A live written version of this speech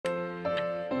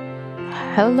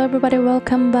Hello everybody,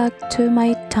 welcome back to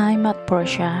my time at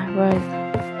Portia.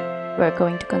 We're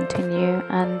going to continue,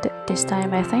 and this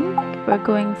time I think we're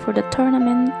going for the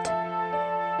tournament.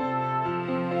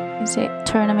 Is it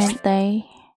tournament day?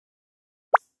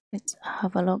 Let's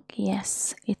have a look.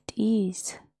 Yes, it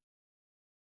is.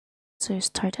 So you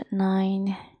start at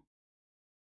 9.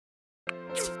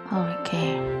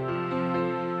 Okay.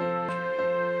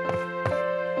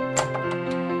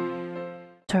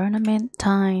 Tournament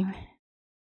time.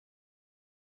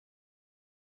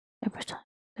 Every time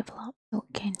you develop, you'll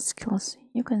gain skills.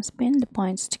 You can spend the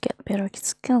points to get better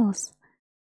skills.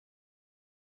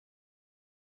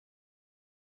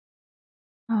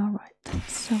 Alright,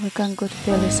 so we can go to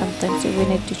daily sometimes if we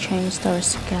need to change our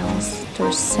skills to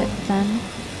reset them.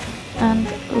 And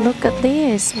look at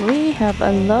this, we have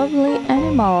a lovely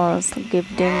animals. Give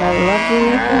them a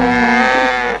lovely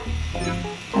hug,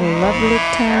 a lovely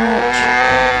touch,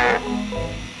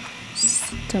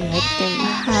 to make them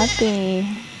happy.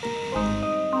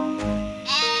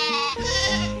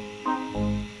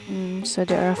 So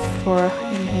there are 4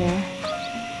 in here.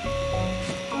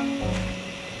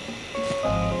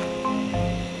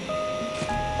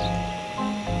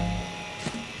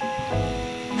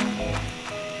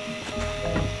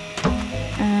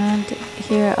 And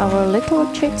here are our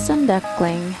little chicks and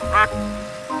duckling.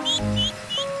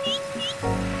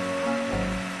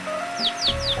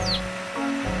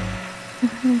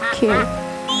 Cute.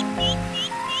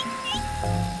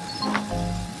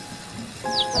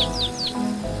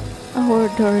 Our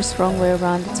door is wrong way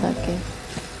around, it's okay.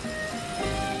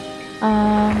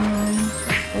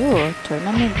 Oh,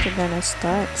 tournament is gonna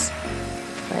start.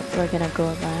 Right, we're gonna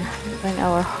go there. Bring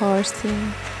our horsey.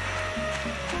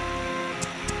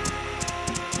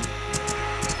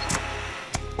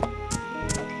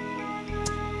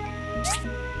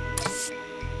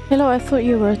 Hello, I thought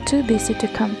you were too busy to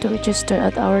come to register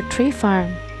at our tree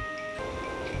farm.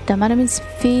 The management's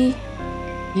fee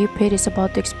you paid is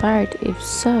about to expire. If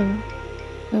so,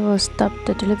 we will stop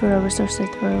the delivery of resources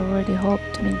we already hope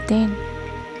to maintain.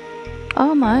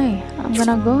 Oh my, I'm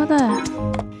gonna go there.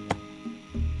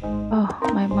 Oh,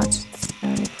 my much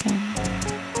very pain.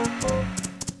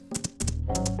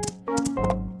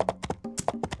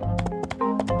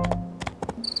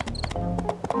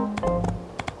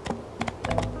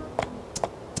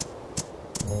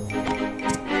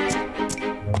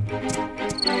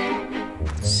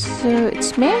 So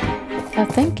it's me? I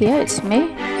think, yeah, it's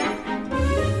me.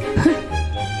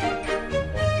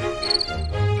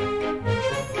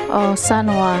 Oh,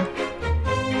 Sanwa,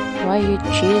 why you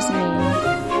choose me?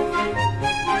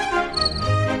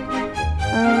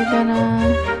 Are we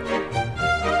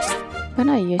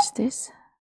gonna use this?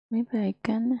 Maybe I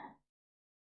can.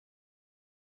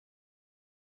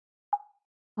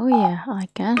 Oh yeah, I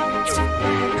can.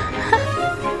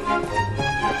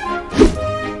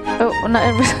 Oh, not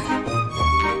everything.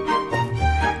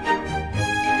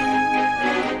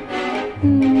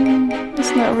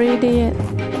 It's not ready yet.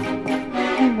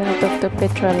 I'm gonna talk to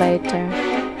Petra later.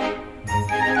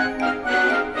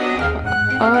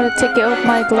 Oh, take off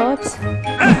my gloves.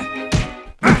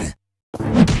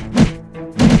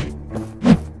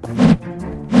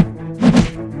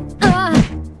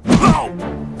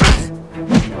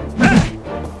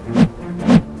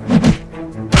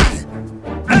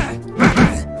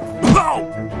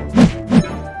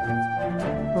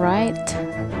 Right.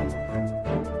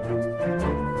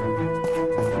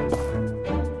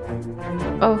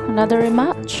 Oh, another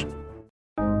rematch.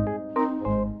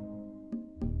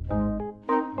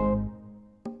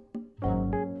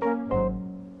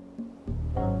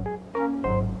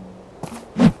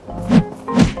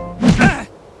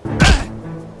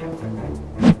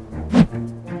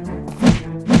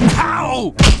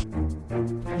 Ow!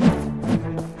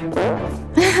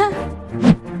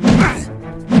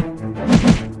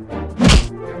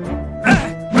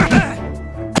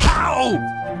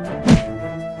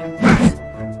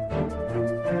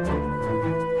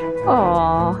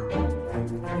 Aww.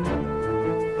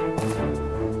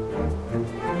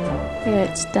 Yeah,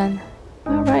 it's done.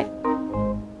 Alright.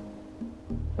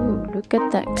 Ooh, look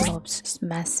at that gloves. It's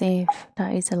massive.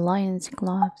 That is a lion's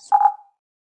gloves.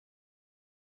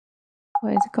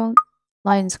 What is it called?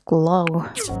 Lion's glow.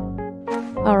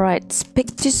 Alright,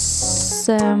 speak to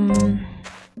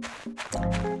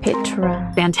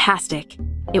Petra. Fantastic.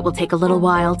 It will take a little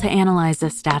while to analyze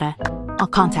this data. I'll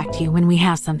contact you when we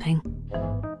have something.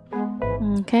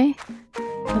 Okay.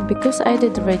 And because I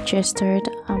did registered,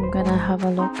 I'm gonna have a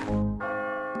look.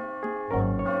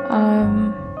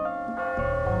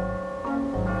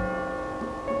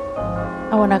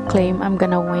 I wanna claim I'm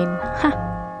gonna win. Ha!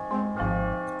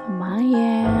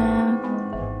 Maya.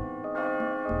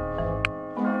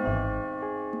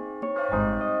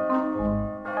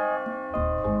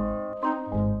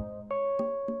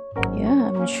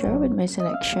 my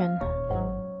selection.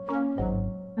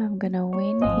 I'm gonna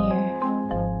win here.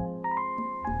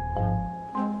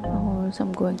 Oh, so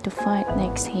I'm going to fight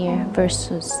next here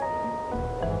versus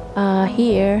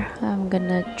here I'm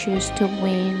gonna choose to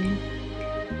win,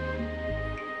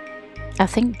 I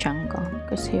think, jungle,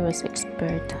 because he was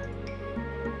expert.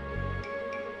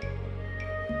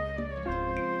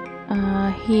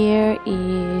 Here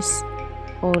is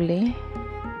Oli.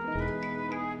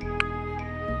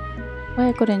 Why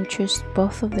I couldn't choose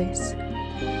both of these?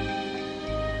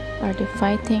 Are they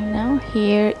fighting now?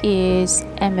 Here is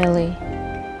Emily,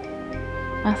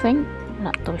 I think,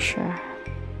 not too sure.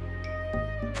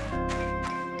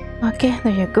 Okay,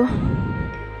 there you go.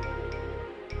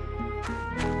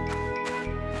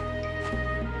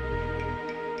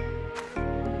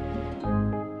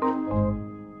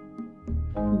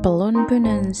 Balloon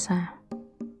Bonanza.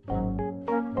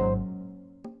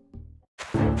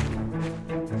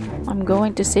 I'm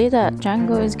going to say that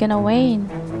Django is gonna win.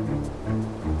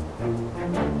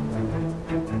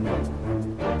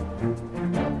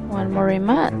 One more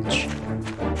rematch.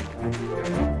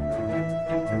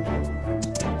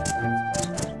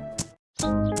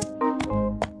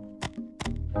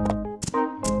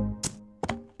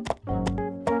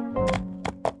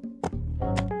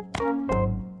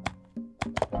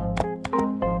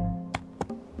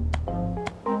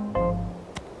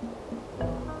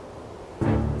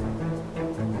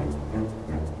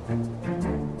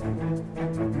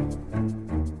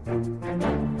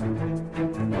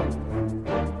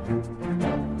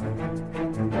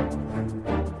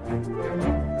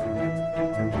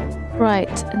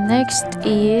 Right, next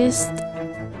is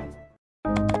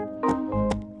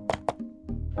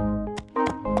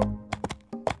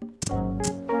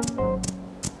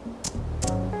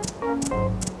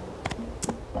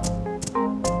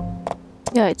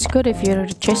yeah, it's good if you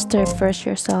register first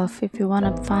yourself if you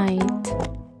wanna fight.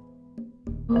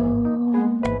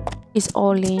 Is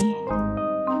Oli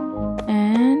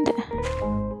and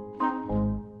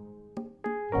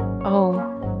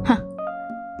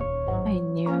I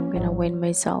knew I'm gonna win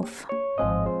myself,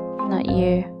 not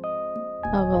you.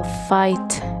 I will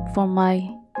fight for my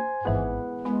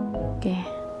okay.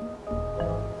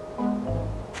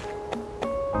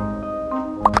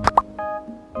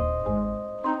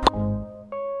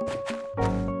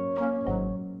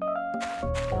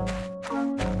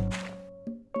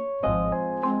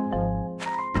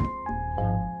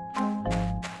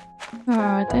 Where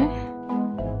are they?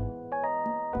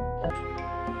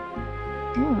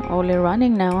 Only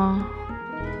running now.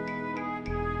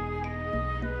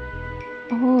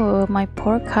 Oh, my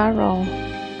poor Carol.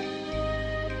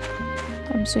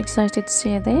 I'm so excited to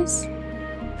see this.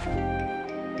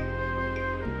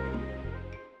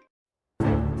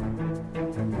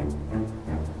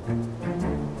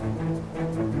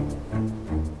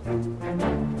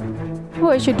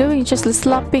 What are you doing? Just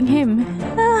slapping him.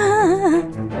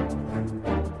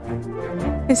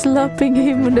 Slapping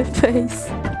him on the face.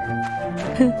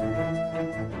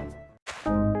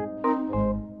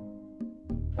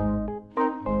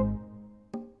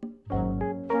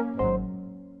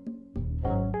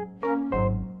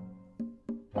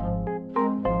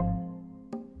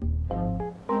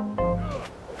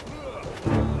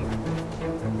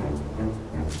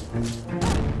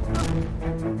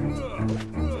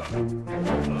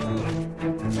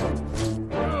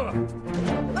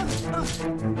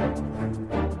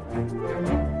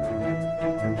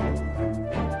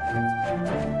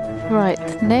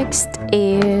 Right, next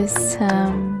is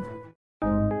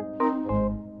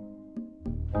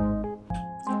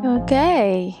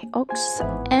okay, Ox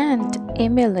and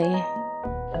Emily.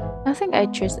 I think I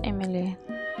choose Emily.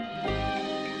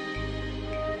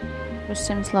 It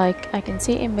seems like I can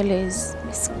see Emily's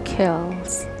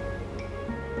skills.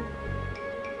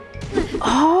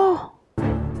 Oh!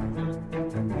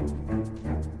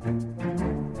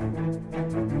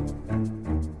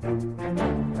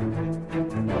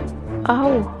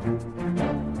 Oh!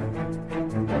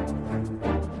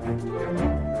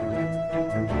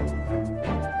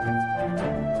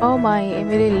 Oh my,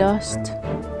 Emily lost.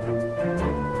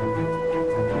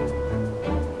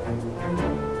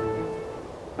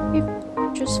 You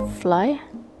just fly?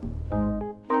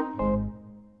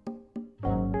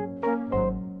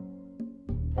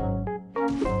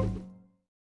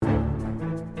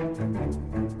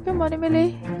 Come on,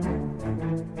 Emily.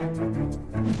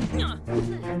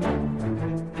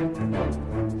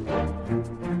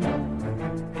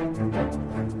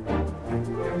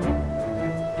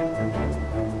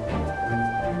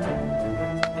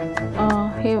 Oh,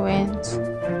 he wins.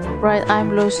 Right,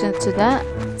 I'm losing to that.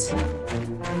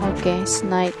 Okay, it's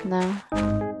night now.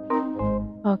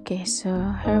 Okay. Okay, so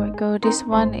here we go. This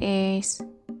one is,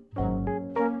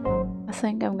 I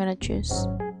think I'm gonna choose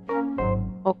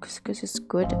Ox because it's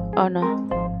good. Oh no,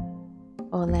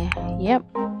 Ole. Yep.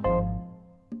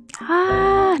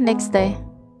 Ah, next day.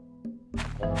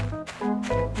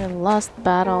 The last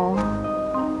battle.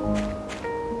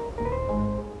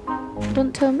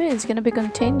 Don't tell me it's gonna be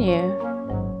continue.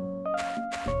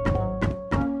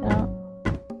 No.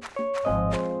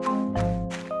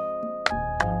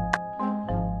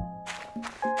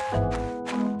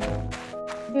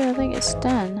 Yeah, I think it's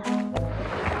done.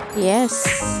 Yes.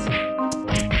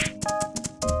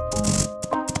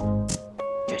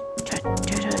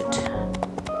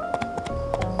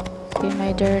 Okay,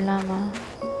 my dear llama.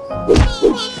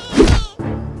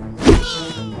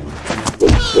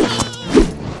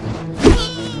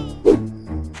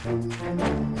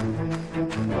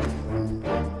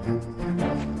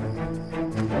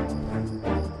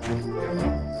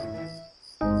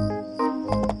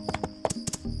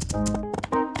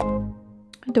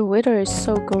 The weather is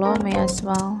so gloomy as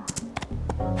well.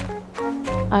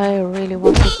 I really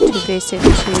wanted to visit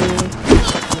to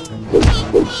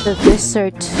the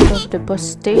desert of the bus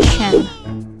station.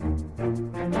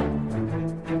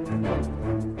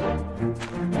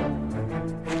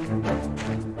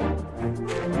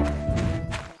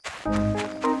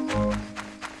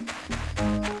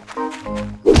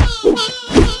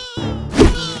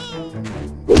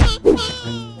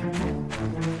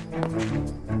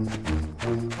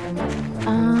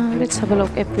 Let's have a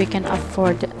look if we can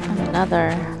afford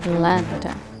another land.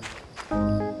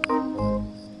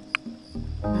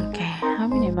 Okay, how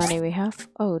many money we have?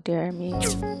 Oh dear me.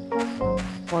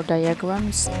 More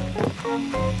diagrams.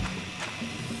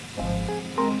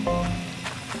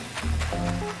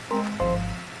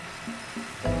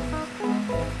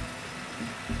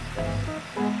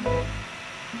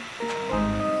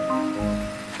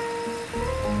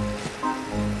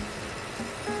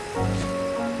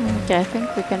 Okay, I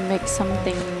think we can make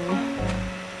something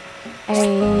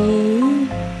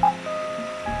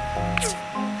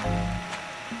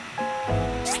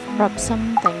prop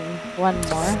something, one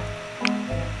more.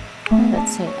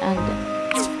 That's it, and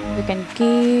we can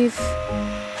give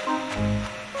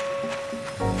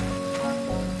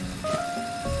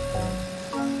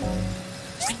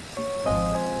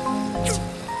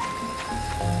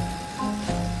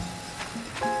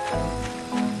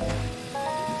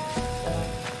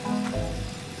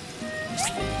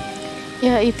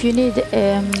yeah, if you need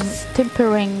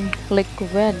tempering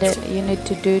liquid, you need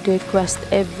to do the quest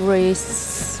every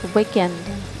weekend,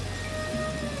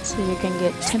 so you can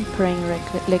get tempering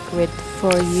liquid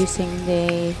for using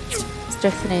the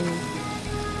strengthening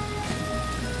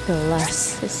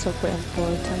glass. It's super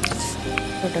important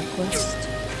for the quest.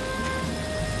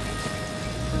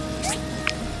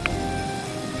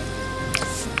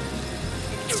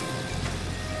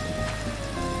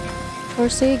 Or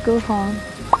say go home.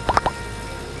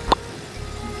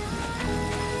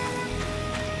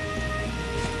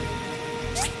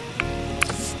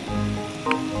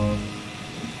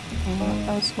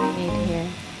 What else we need here?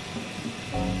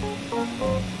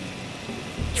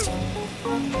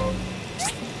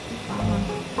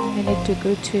 We need to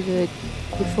go to the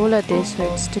Bifula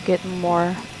deserts to get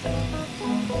more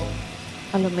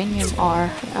aluminium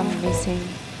ore. I'm missing.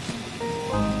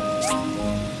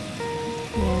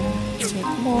 Yeah, we need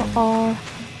more ore.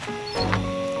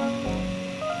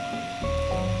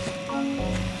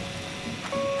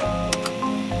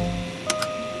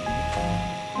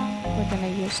 We're gonna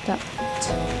use that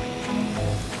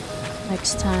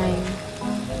next time.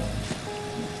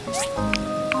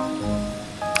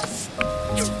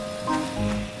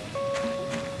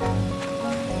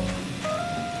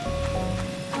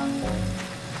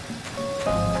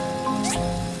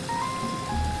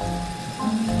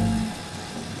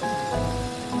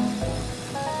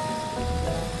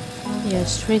 Yeah,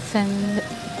 strengthened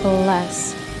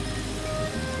glass.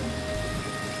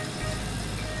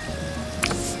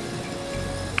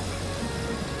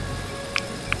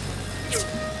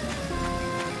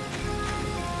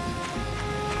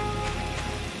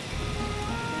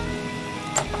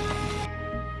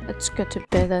 Let's go to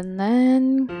bed and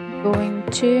then going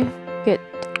to get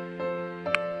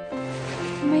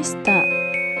my stuff.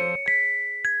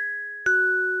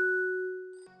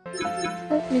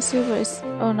 Let me see what is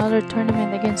another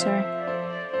tournament against her.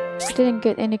 I didn't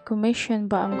get any commission,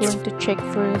 but I'm going to check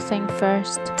for the thing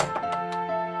first.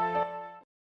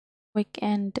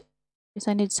 Weekend, because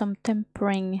I need some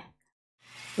tempering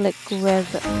liquid,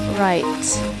 right?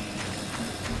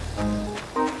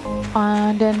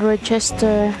 And then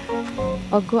register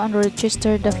I'll go and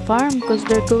register the farm because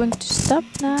they're going to stop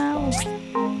now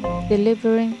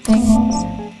delivering things.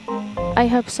 I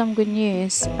have some good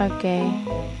news. Okay.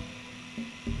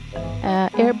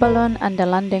 Air balloon and the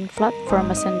landing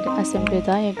platform assembly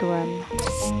diagram.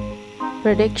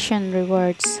 Prediction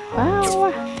rewards.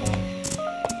 Wow.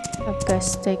 Okay,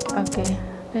 stick. Okay.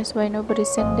 That's why nobody's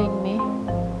sending me.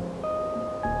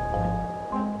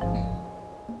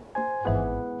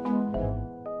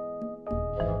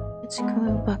 Let's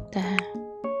go back there.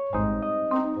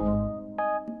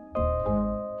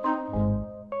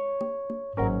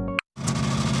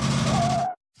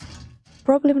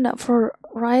 Problem not for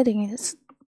riding is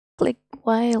click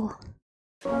while.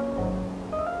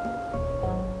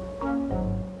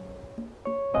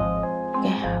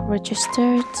 Okay,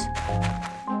 registered.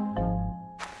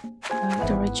 Going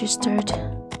to registered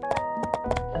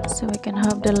so we can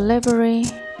have delivery.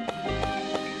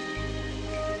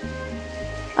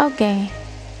 Okay,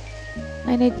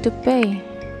 I need to pay.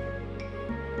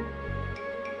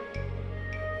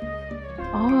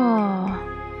 Oh,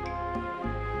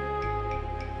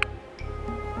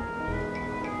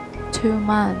 2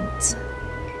 months.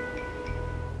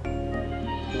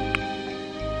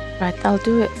 Right, I'll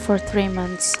do it for 3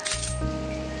 months.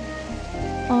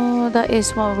 Oh, that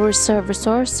is what reserve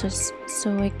resources, so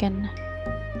we can.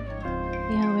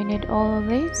 Yeah, we need all of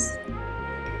these.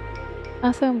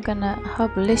 I think I'm gonna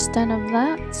have less than of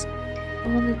that. I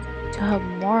wanted to have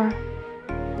more.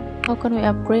 How can we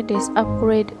upgrade this?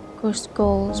 Upgrade cost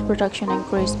goals, production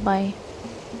increased by.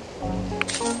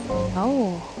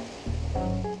 Oh,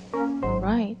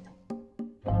 right.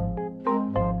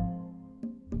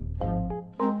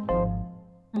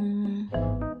 Mm.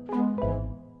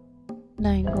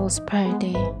 9 goals per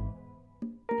day.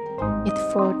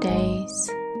 It's 4 days.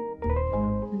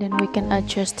 And then we can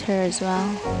adjust her as well.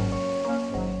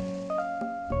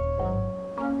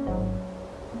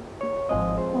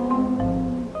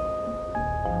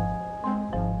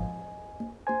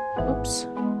 Oops.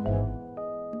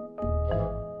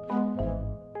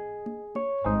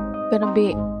 Gonna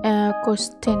be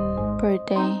cost 10 per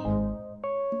day.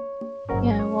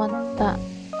 Yeah, I want that.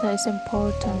 That is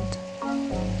important.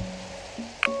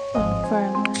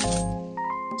 Confirm.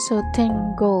 So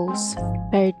 10 goals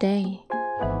per day.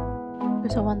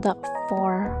 Because I want that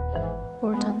for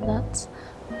important. That's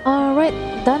alright,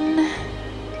 done.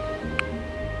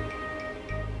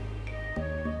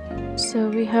 So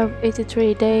we have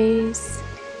 83 days.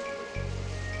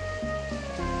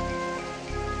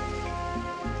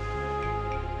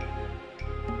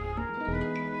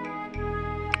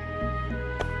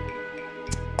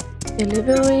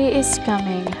 Delivery is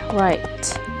coming.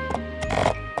 Right.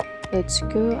 Let's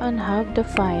go and have the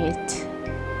fight.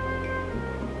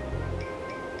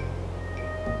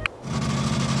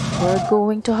 We're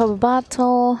going to have a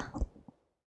battle.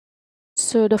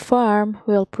 So the farm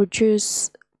will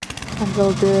produce and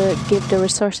will give the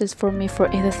resources for me for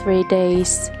 83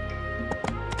 days.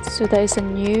 So that is a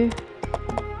new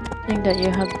thing that you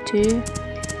have to.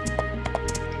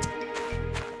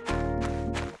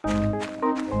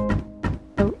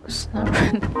 Oh, it's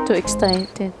not too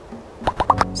excited.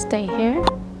 Stay here.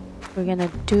 We're gonna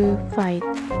do fight.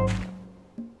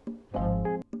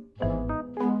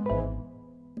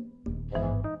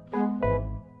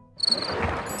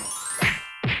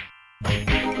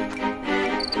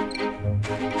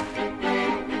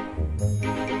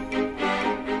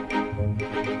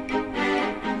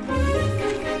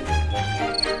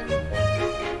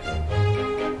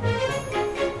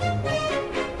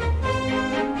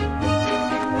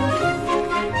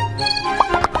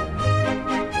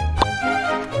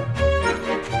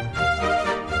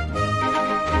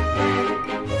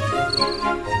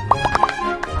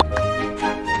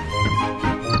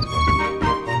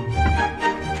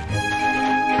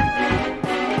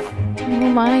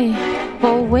 Oh my,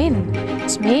 whole win.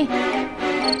 It's me.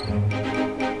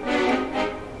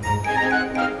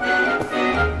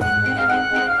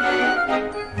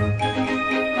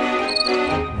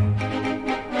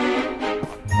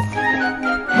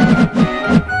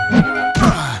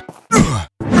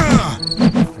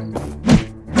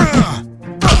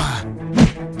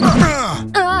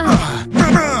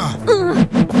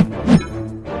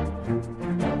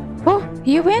 Oh,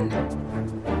 you win?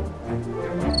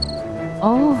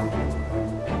 Oh,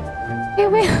 you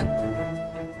win.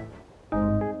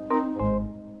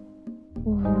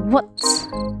 What?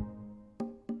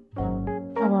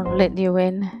 I won't let you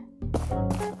win.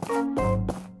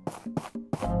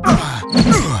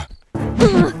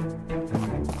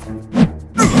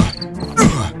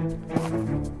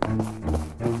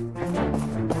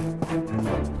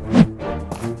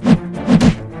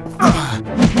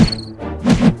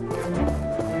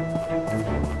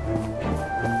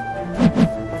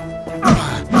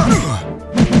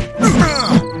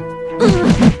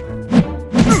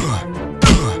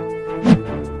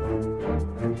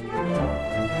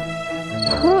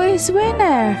 is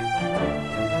winner.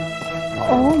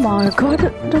 Oh my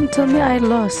god, don't tell me I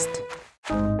lost.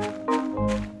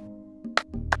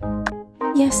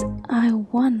 Yes, I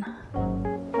won.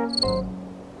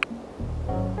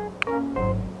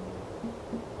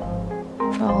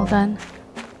 Well done.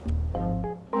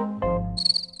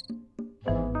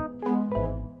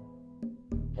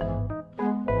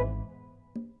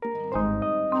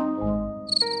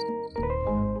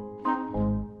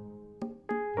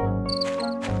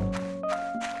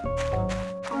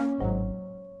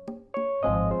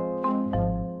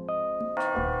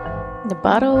 The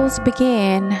battles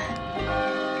begin.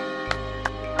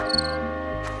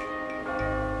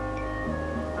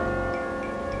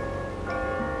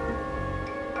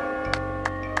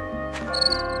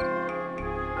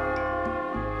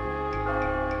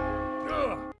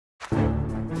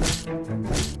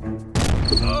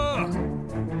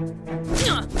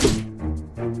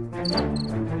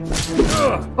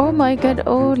 Oh my god,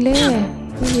 Ole,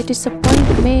 you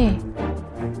disappoint me.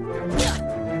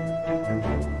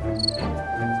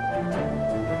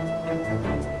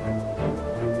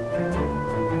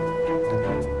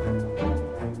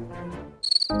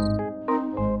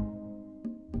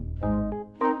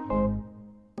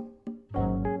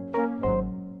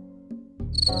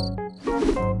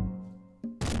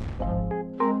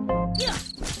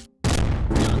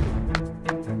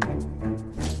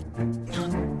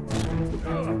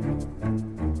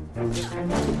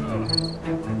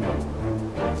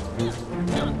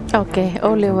 Okay,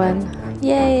 only one.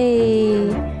 Yay!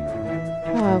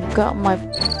 Oh, I've got my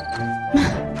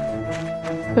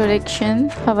prediction.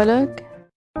 Have a look.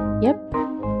 Yep.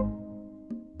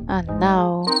 And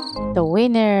now the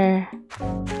winner.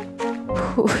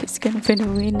 Who is gonna be the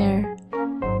winner?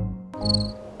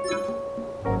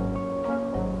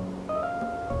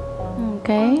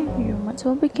 Okay, you might as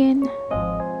well begin.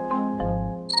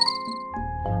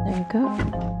 There you go.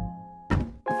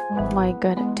 Oh my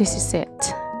god, this is it.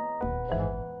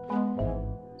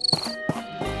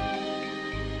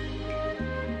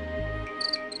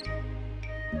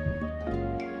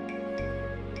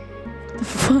 The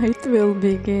fight will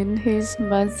begin. He's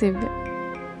massive.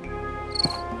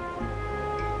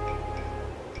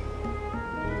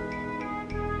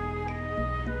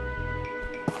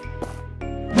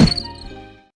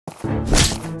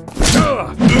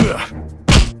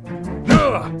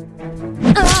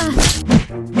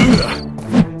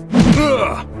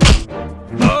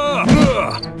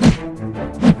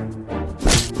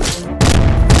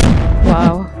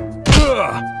 Wow.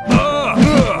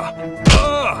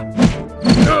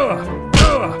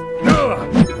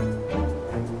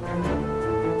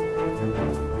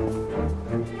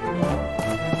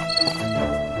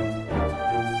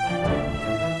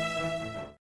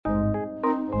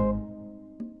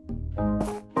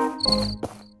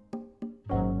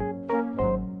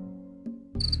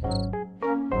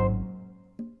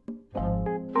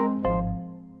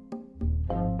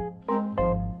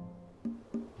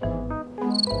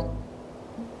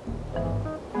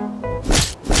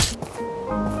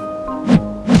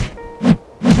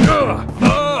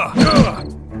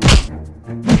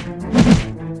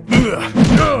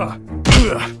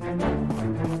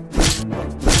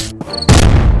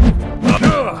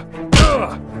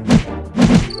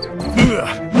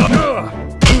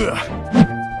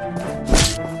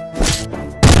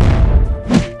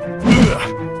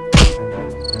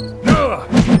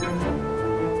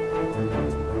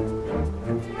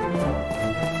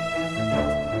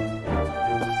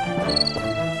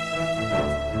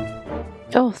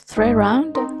 Oh, 3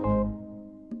 round?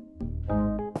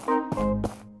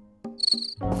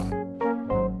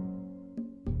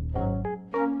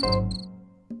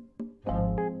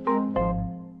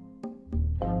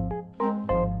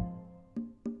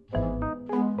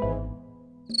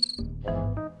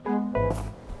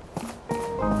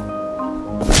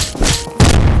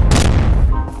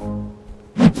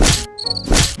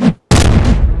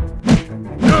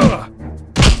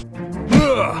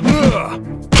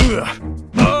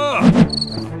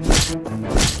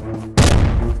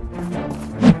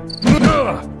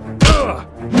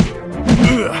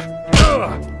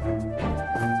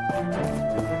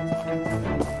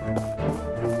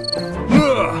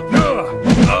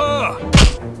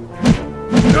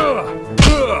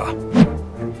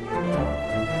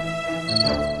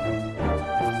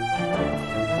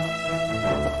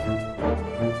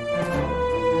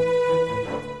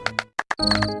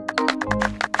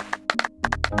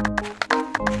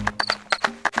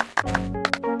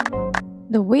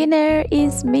 The winner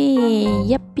is me.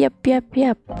 Yep.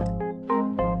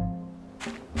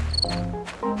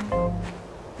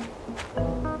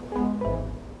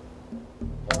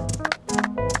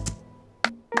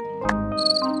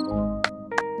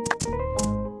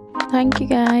 Thank you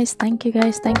guys. Thank you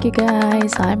guys. Thank you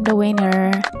guys. I'm the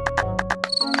winner.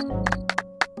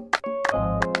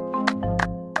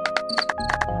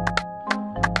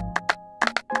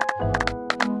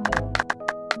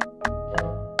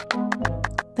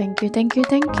 Thank you. Thank you.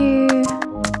 Thank you.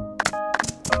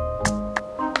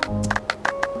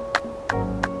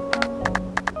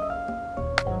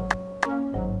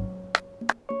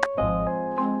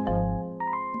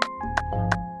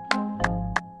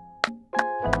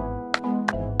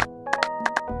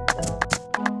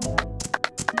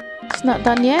 It's not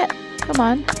done yet. Come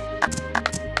on.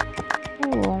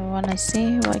 Oh, I wanna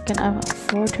see what can I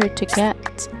afford her to get.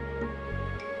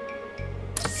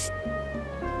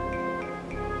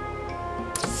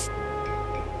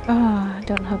 Oh, I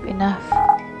don't have enough.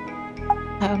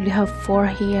 I only have 4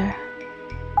 here.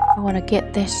 I wanna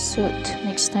get this suit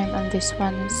next time on this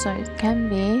one, so it can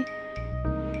be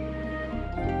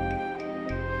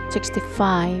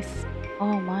 65.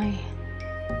 Oh my.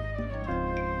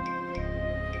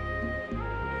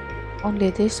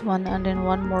 Only this one and then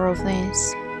one more of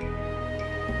this.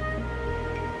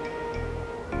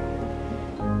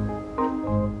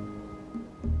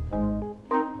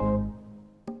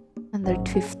 And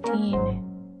 15.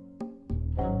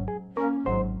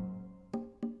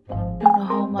 Don't know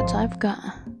how much I've got.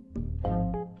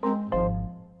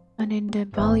 And then the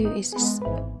value is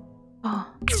oh,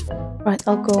 right,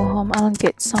 I'll go home. I'll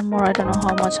get some more. I don't know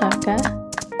how much I've got.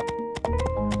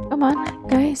 Come on,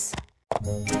 guys.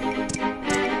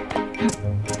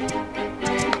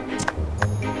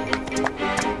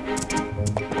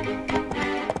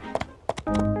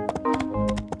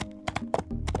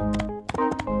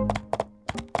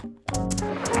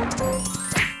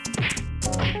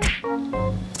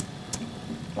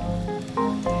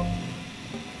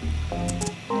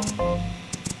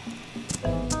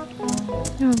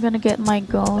 I'm gonna get my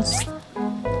goals.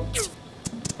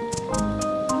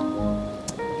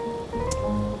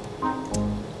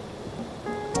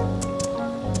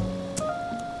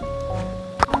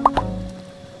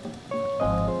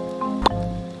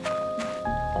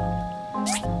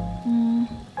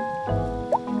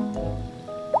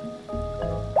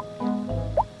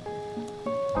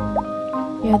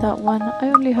 Yeah, that one. I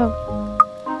only have...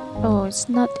 Oh, it's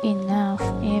not enough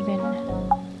even.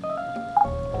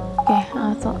 Okay,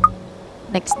 I thought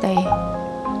next day.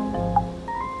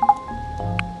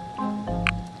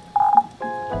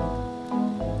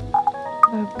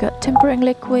 I've got tempering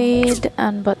liquid,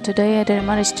 but today I didn't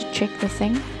manage to check the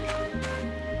thing.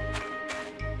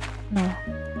 No,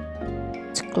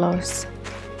 it's close.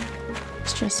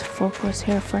 Let's just focus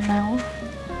here for now.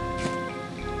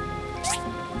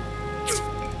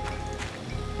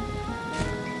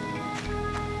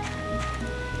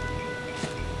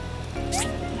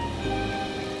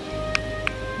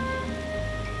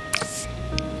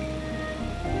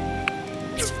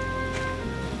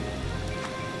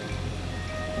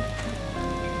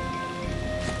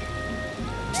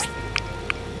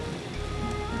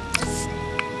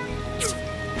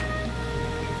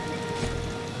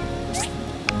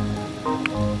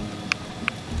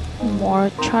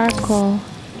 More charcoal.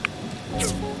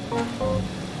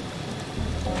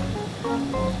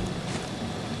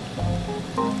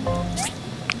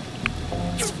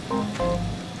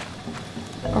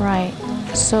 Alright,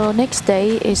 so next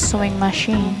day is sewing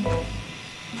machine.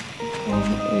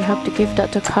 You have to give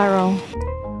that to Carol.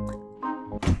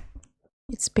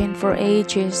 It's been for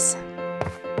ages.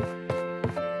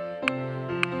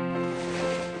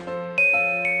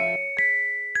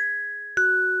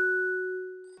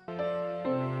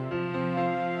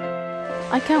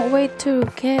 I can't wait to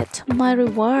get my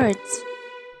rewards.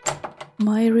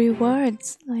 My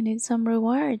rewards. I need some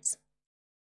rewards.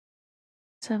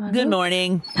 Good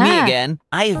morning. Me again.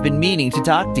 I have been meaning to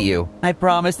talk to you. I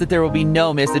promise that there will be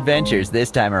no misadventures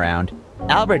this time around.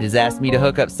 Albert has asked me to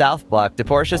hook up South Block to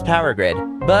Portia's power grid,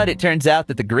 but it turns out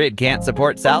that the grid can't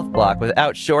support South Block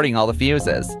without shorting all the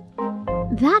fuses.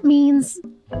 That means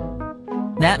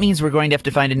we're going to have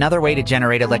to find another way to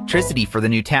generate electricity for the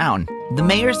new town. The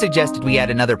mayor suggested we add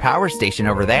another power station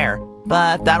over there,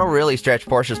 but that'll really stretch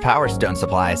Portia's power stone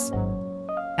supplies.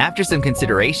 After some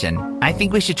consideration, I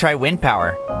think we should try wind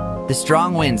power. The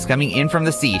strong winds coming in from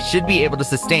the sea should be able to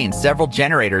sustain several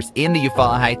generators in the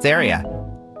Eufaula Heights area.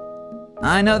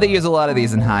 I know they use a lot of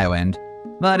these in Highwind,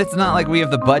 but it's not like we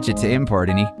have the budget to import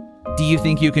any. Do you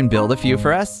think you can build a few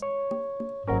for us?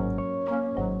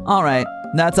 Alright,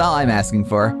 that's all I'm asking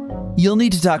for. You'll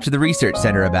need to talk to the research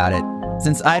center about it,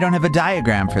 since I don't have a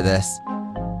diagram for this.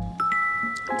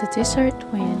 The desert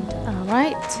wind.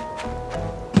 Alright.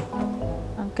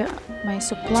 I've got my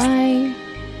supply.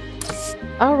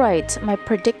 Alright, my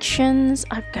predictions.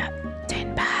 I've got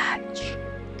 10 badge.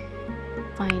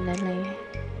 Finally.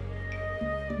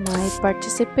 My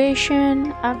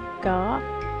participation. I've got...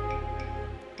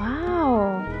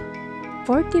 Wow!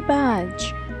 40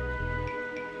 badge.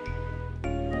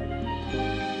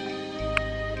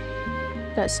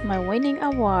 That's my winning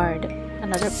award.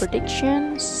 Another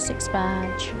prediction, 6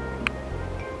 badge.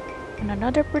 And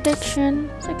another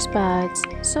prediction, 6 badge.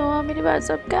 So how many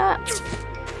badges I've got?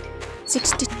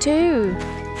 62.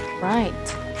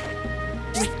 Right.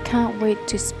 I can't wait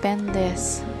to spend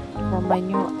this for my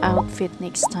new outfit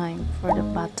next time for the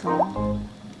battle.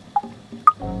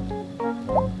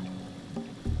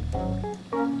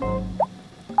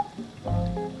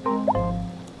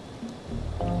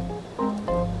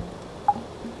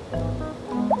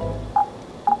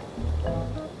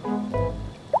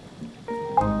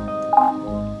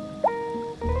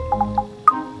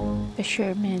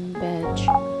 Fisherman badge.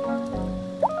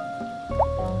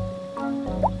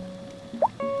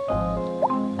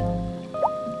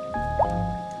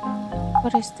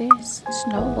 What is this?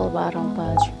 Snowball bottom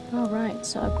badge. Alright,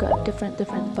 so I've got different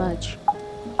badge.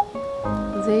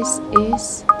 This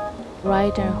is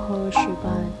Rider Horseshoe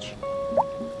badge.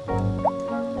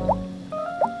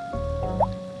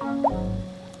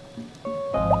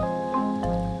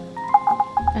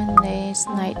 And this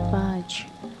Night badge.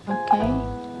 Okay.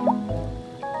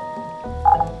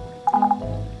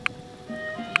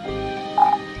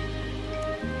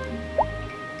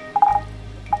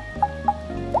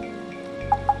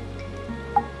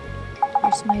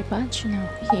 Where's my badge now?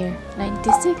 Here,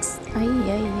 96. Ay,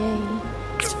 ay, ay.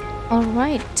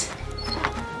 Alright.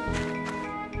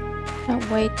 Can't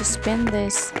wait to spend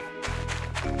this.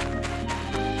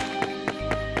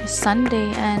 It's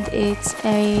Sunday and it's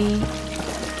a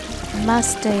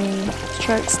mass day,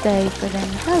 church day for them.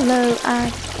 Hello,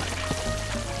 Ag.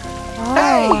 Oh,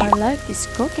 Hey! I like this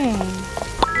cooking.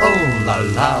 Oh la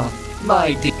la,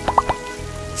 my dear.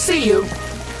 See you.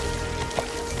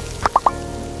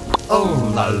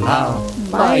 Oh la la,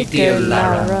 my dear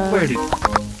Lara. Where did... Okay.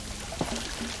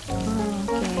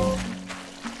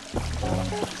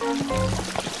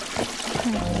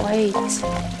 Can't wait.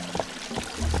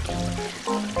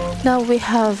 Now we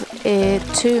have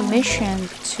 2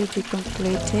 missions to be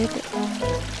completed.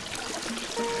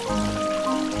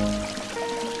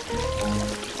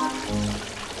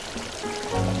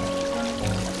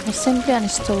 Assembly and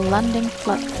install landing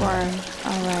platform.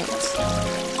 Alright.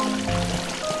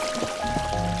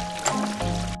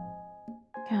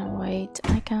 Can't wait.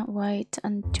 I can't wait.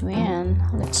 And twin.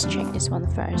 Let's check this one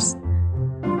first.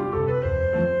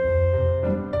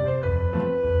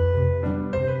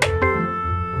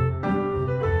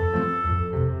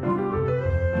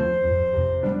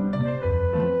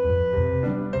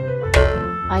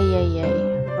 Ay, ay, ay.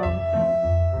 Wrong.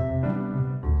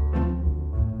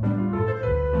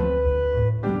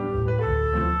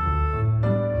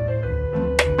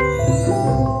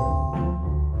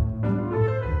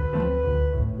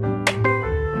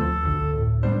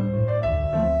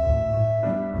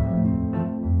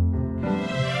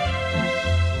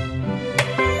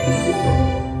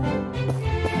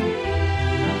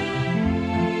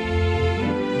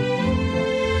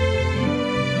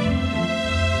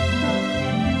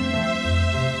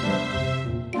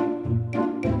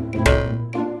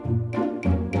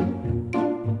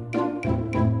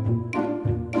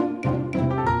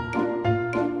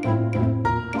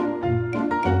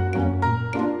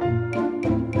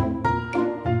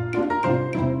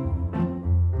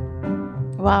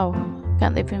 Wow,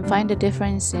 can't even find the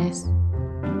differences.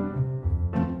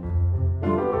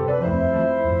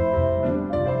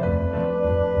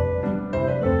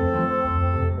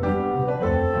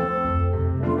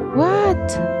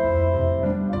 What?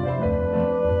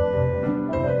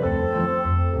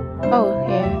 Oh,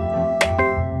 here.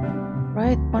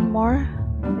 Right, one more.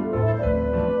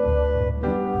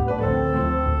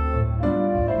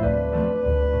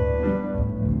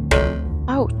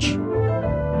 Ouch.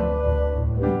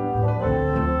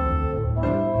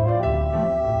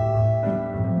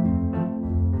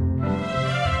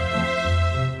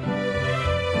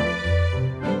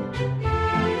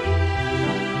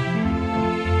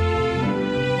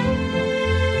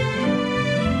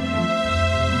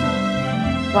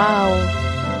 Wow,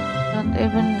 don't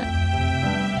even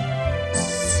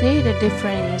see the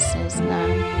differences now.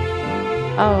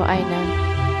 Oh, I know.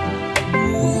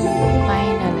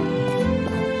 Finally.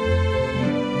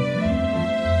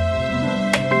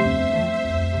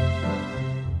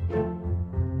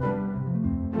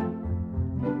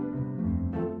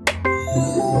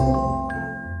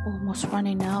 Almost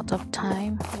running out of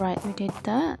time. Right, we did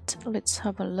that. Let's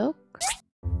have a look.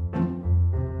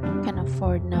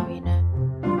 afford now, you know.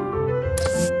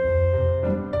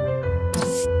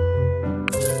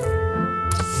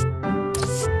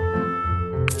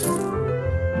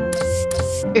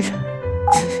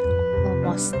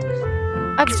 Almost.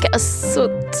 I've got a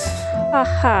suit.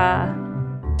 Haha.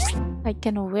 I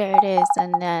can wear this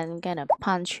and then I'm gonna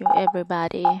punch you,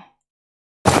 everybody.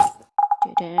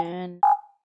 Then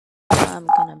I'm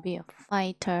gonna be a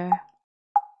fighter.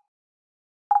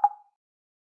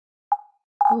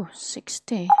 Oh,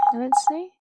 60. Let's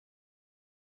see.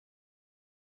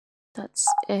 That's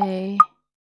a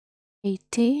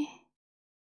 80.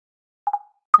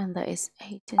 And that is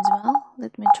 80 as well.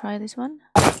 Let me try this one.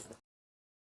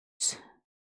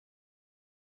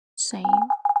 Same.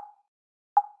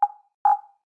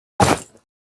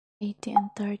 80 and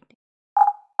 30.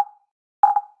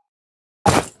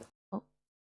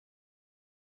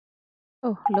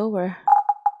 Oh, lower.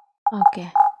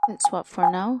 Okay, let's swap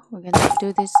for now. We're gonna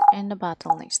do this in the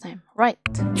battle next time. Right,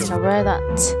 gonna wear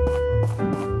that.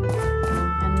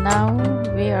 And now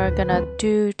we are gonna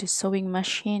do the sewing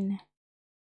machine.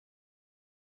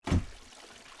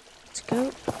 Let's go.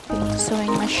 Pick the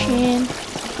sewing machine.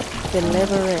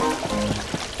 Deliver it.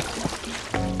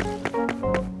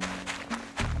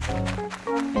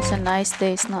 It's a nice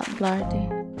day, it's not bloody.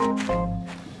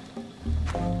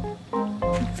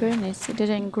 In fairness, it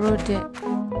didn't grow the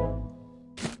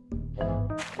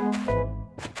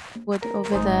wood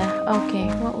over there. Okay,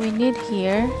 what we need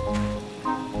here,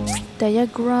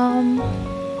 diagram.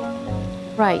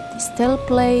 Right, steel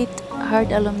plate,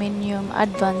 hard aluminium,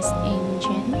 advanced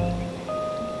engine,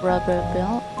 rubber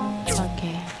belt.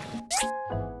 Okay.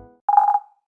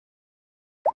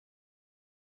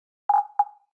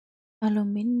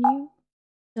 Aluminium,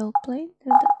 steel plate.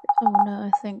 Oh no,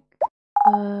 I think.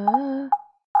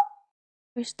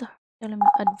 Where's the element?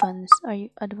 Advanced. Are you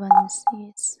advanced?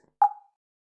 Yes.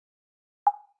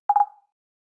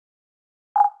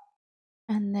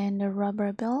 And then the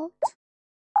rubber belt.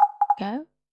 Okay.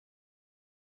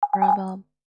 Rubber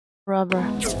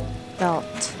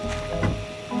belt.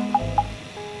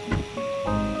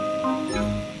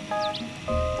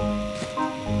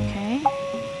 Okay.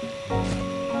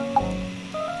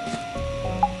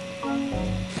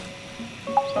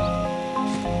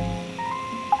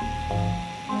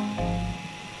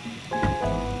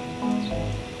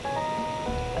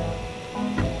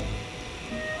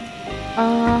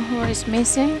 What is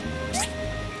missing?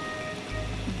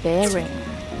 Bearing.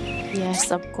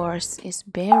 Yes, of course, it's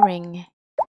bearing.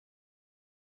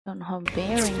 Don't have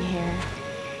bearing here.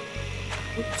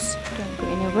 Oops, don't go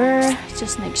anywhere.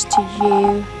 Just next to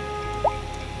you.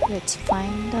 Let's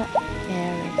find that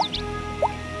bearing.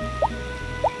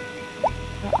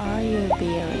 Where are you,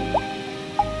 bearing?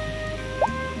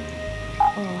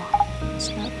 Oh, it's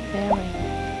not bearing.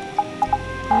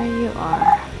 There you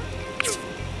are.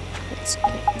 Let's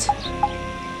get.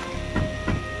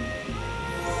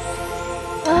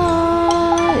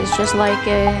 It's just like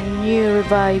a new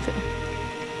revive.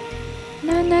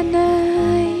 Na na na.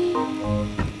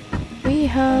 We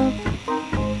have.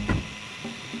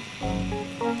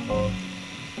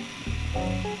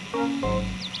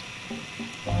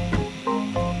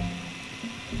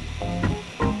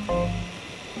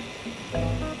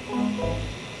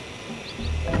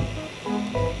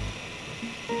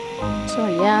 So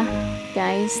yeah,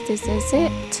 guys, this is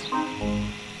it.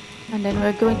 And then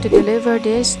we're going to deliver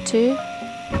this to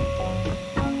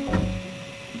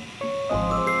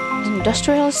the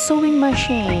industrial sewing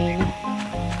machine.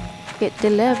 Get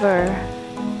delivered.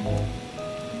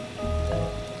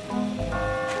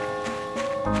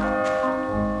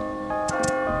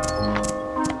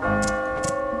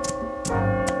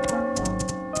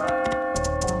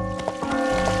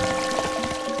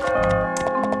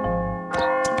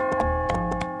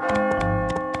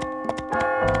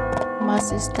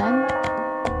 Mass is done.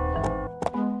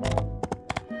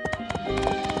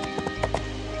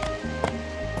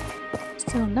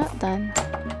 Still not done.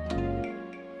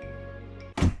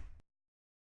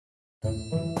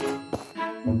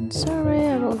 Sorry,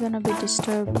 I will gonna be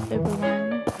disturbed,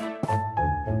 everyone.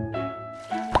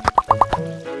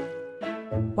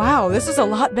 Wow, this is a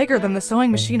lot bigger than the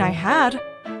sewing machine I had.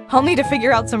 I'll need to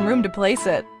figure out some room to place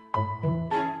it.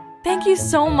 Thank you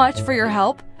so much for your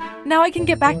help. Now I can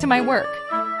get back to my work.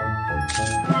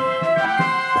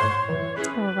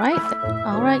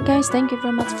 Alright guys, thank you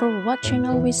very much for watching.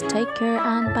 Always take care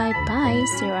and bye bye.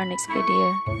 See you on our next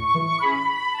video.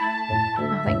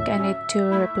 I think I need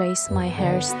to replace my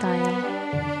hairstyle.